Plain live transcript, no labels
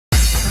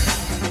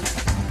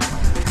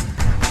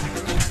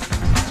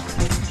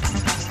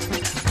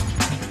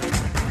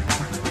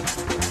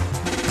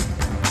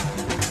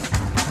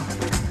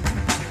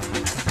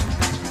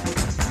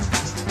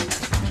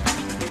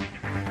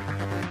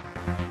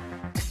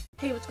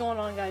Hey, what's going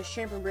on, guys?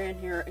 Champion Brand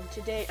here, and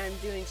today I'm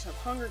doing some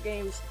Hunger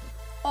Games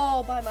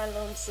all by my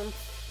lonesome.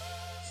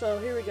 So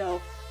here we go.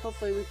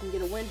 Hopefully we can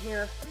get a win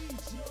here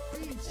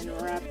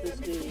and wrap this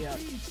video up.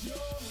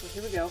 So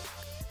here we go.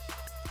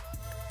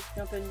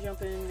 Jumping,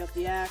 got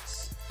the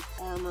axe,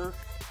 armor.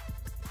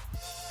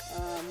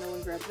 No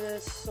one grabbed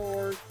this,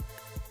 sword.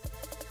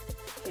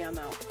 Okay, I'm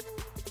out.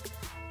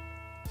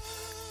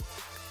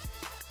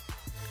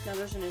 Now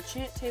there's an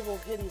enchant table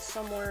hidden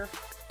somewhere,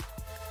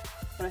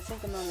 but I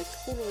think I'm on the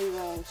totally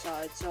wrong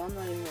side, so I'm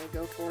not even going to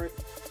go for it.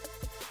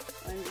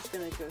 I'm just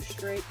going to go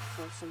straight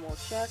for some more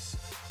chests,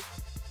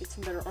 get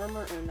some better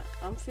armor, and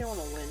I'm feeling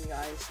a win,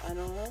 guys. I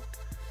don't know.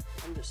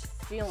 I'm just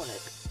feeling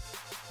it.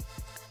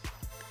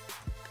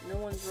 No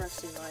one's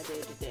resting my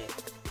day today.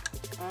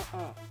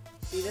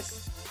 See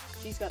this?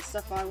 She's got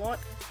stuff I want.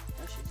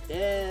 Now she's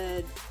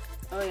dead.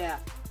 Oh yeah.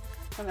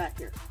 Come back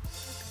here.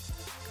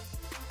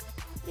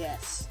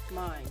 Yes,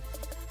 mine.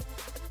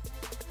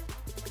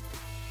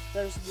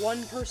 There's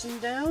one person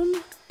down,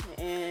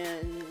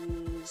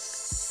 and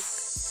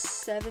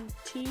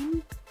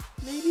 17,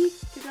 maybe,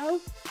 to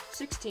go?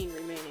 16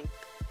 remaining.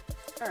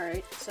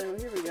 Alright, so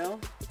here we go.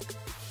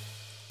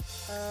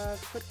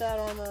 Put that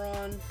armor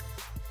on.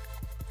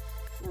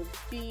 We're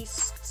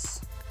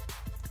beasts.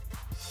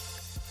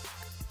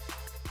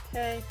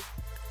 Okay,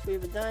 we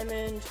have a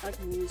diamond. I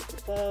can use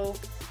the bow.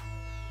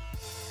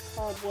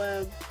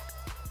 Cobweb.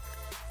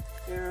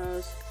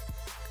 Arrows.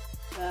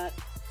 That.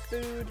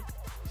 Food.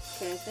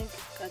 Okay, I think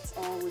that's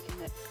all we can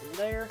get from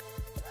there.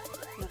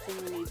 Nothing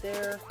we need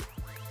there.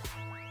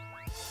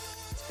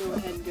 Let's go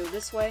ahead and go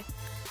this way.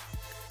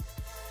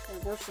 There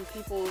were some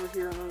people over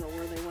here. I don't know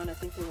where they went. I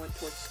think they went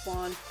towards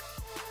spawn.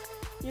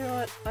 You know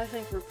what? I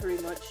think we're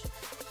pretty much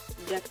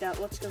decked out.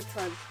 Let's go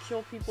try to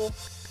kill people.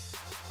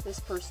 This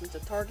person's a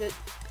target.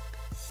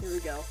 Here we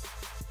go.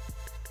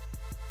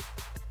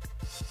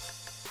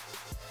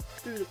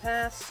 Through the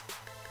pass.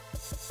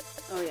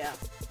 Oh yeah.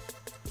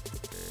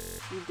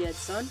 You dead,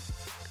 son.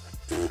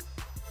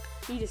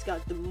 He just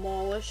got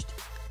demolished.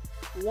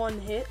 One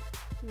hit.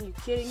 Are you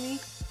kidding me?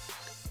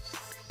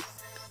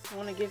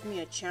 Want to give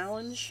me a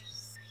challenge?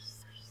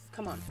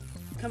 Come on.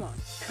 Come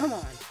on. Come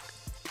on.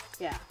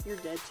 Yeah, you're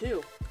dead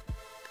too.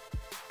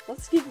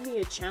 Let's give me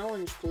a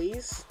challenge,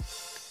 please.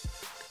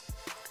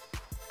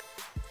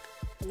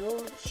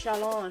 No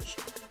challenge.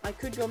 I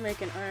could go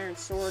make an iron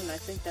sword, and I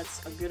think that's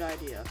a good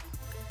idea.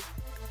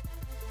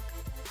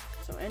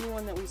 So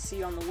anyone that we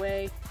see on the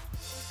way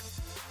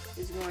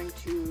is going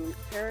to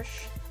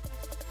perish.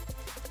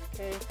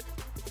 Okay,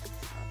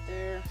 not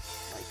there.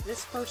 Like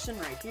this person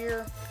right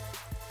here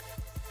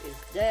is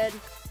dead.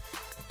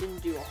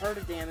 Didn't do a heart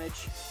of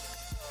damage.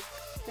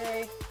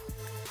 Okay,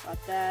 got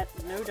that.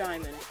 No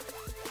diamond.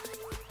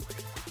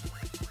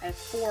 I have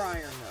 4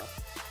 iron though.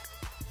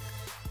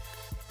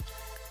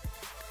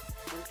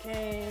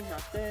 Okay,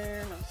 not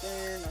there, not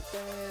there, not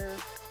there.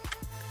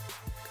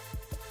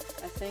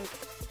 I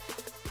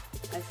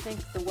think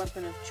the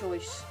weapon of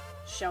choice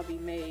shall be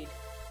made,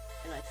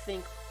 and I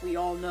think we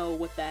all know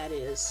what that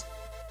is.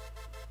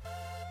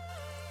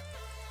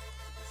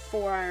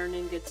 4 iron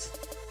ingots.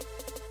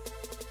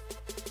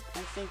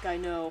 I think I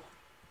know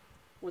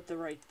what the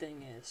right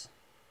thing is.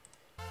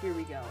 Here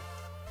we go.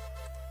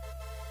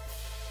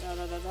 Da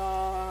da da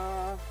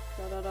da,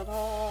 da da da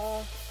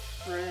da.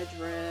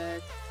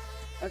 Red.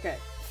 Okay.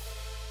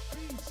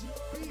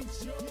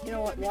 You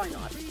know what? Why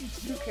not?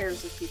 Who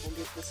cares if people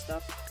get this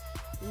stuff?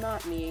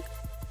 Not me.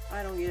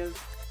 I don't give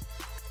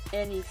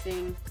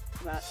anything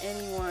about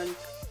anyone,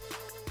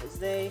 as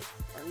they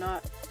are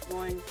not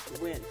going to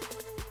win.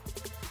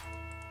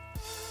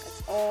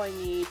 That's all I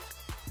need.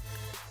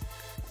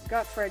 I've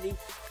got Freddy,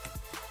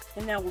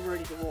 and now we're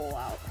ready to roll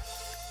out.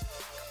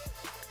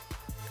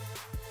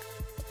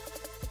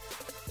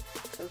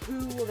 So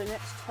who will the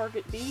next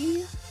target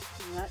be?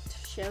 That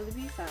shall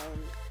be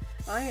found.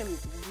 I am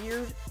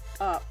geared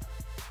up.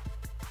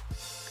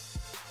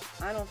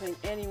 I don't think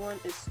anyone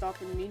is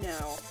stopping me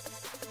now.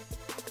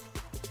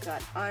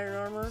 Got iron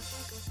armor,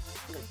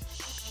 the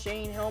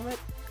chain helmet.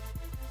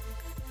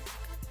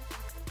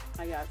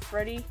 I got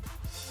Freddy,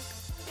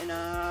 and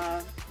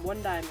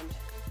 1 diamond.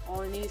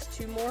 All I need is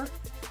 2 more,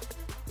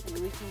 and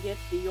we can get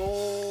the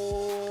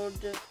old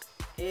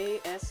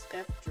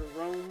ASF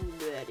drone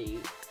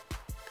ready.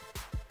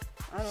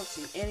 I don't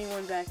see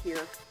anyone back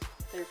here.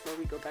 Therefore,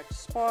 we go back to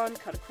spawn,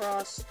 cut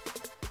across.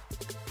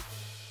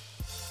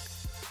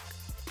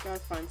 Gotta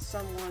find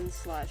someone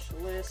 /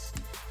 list.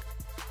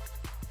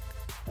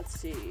 Let's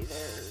see,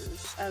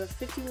 there's out of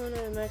 51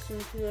 and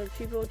maximum 2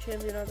 people,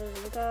 champion, I don't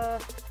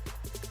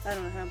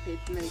know how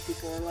many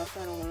people are left.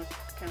 I don't want to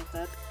count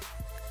that.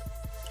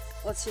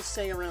 Let's just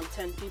say around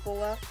 10 people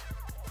left.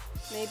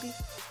 Maybe?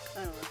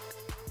 I don't know.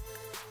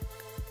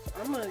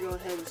 I'm gonna go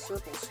ahead and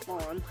circle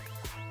spawn.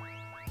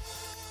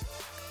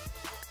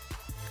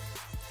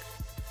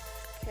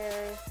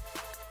 Okay.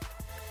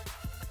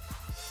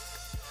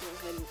 Go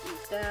ahead and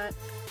eat that.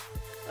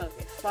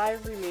 Okay,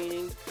 5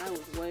 remaining. I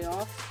was way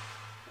off.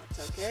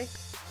 That's okay.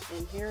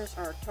 And here's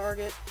our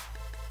target.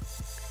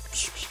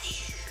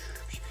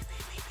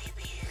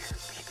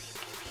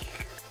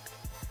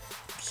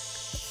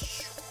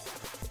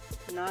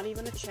 Not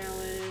even a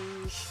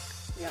challenge.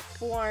 We got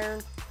full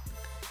iron.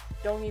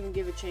 Don't even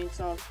give a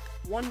chainsaw.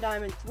 1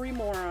 diamond, 3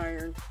 more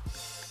iron.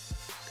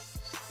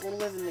 We're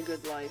living the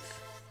good life.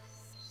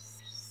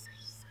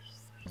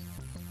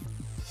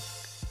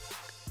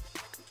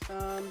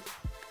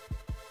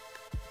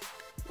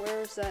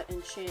 Where's that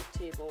enchant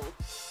table?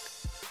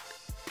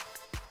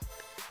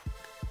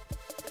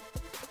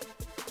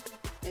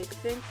 I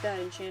think that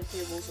enchant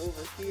table's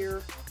over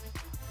here.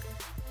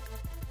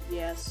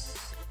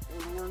 Yes,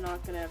 and we're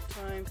not gonna have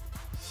time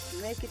to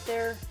make it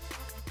there.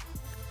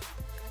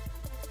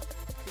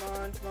 Come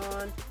on, come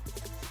on.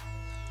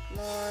 Come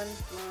on,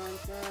 come on,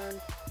 come on.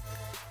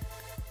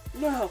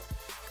 No!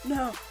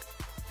 No!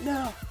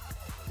 No!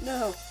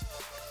 No!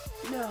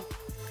 No!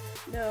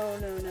 No,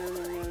 no, no,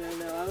 no, no, no,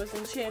 no. I was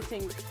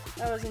enchanting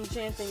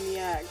the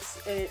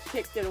axe, and it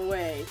kicked it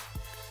away.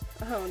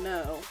 Oh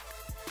no.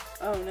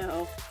 Oh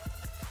no.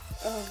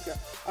 Oh god.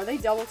 Are they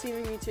double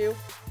teaming me too?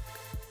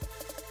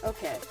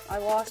 Okay, I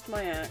lost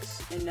my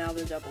axe, and now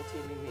they're double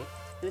teaming me.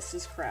 This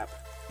is crap.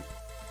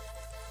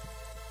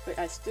 But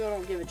I still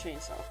don't give a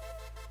chainsaw.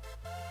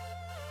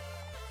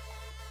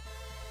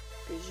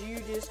 Because you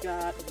just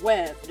got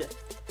webbed.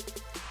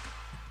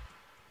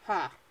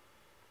 Ha.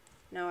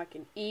 Now I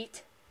can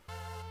eat,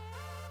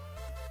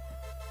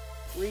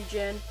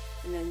 regen,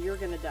 and then you're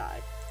gonna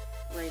die.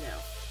 Right now.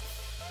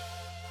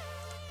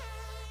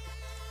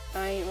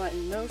 I ain't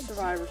letting no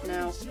survivors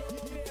now.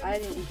 I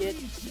didn't get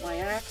my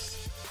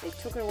axe. They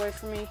took it away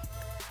from me.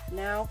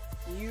 Now,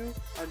 you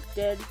are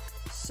dead,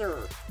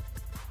 sir.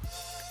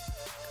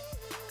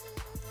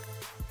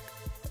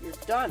 You're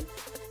done.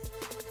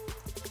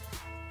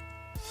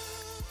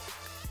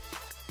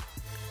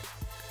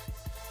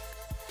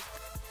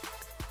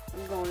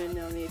 I'm going in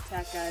on the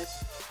attack,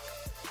 guys.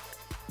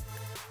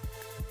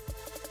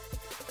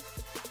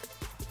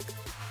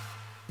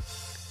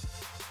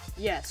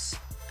 Yes.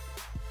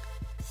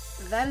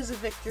 That is a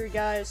victory,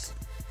 guys.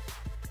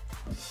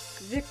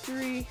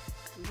 Victory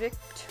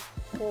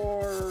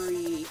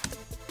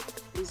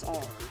is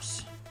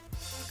ours.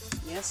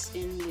 Yes,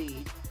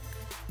 indeed.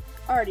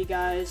 Alrighty,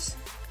 guys.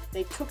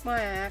 They took my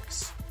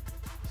axe.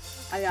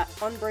 I got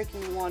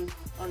Unbreaking 1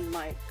 on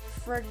my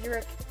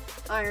Frederick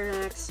Iron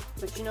Axe.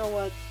 But you know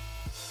what?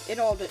 It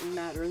all didn't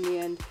matter in the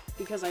end,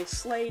 because I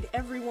slayed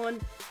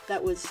everyone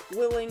that was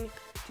willing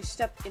to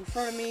step in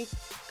front of me,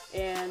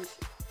 and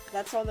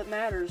that's all that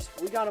matters.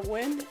 We got a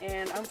win,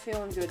 and I'm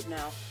feeling good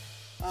now.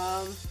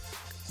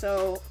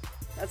 So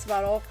that's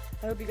about all.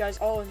 I hope you guys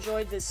all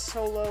enjoyed this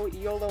solo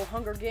YOLO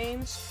Hunger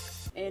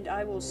Games, and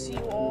I will see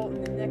you all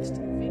in the next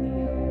video.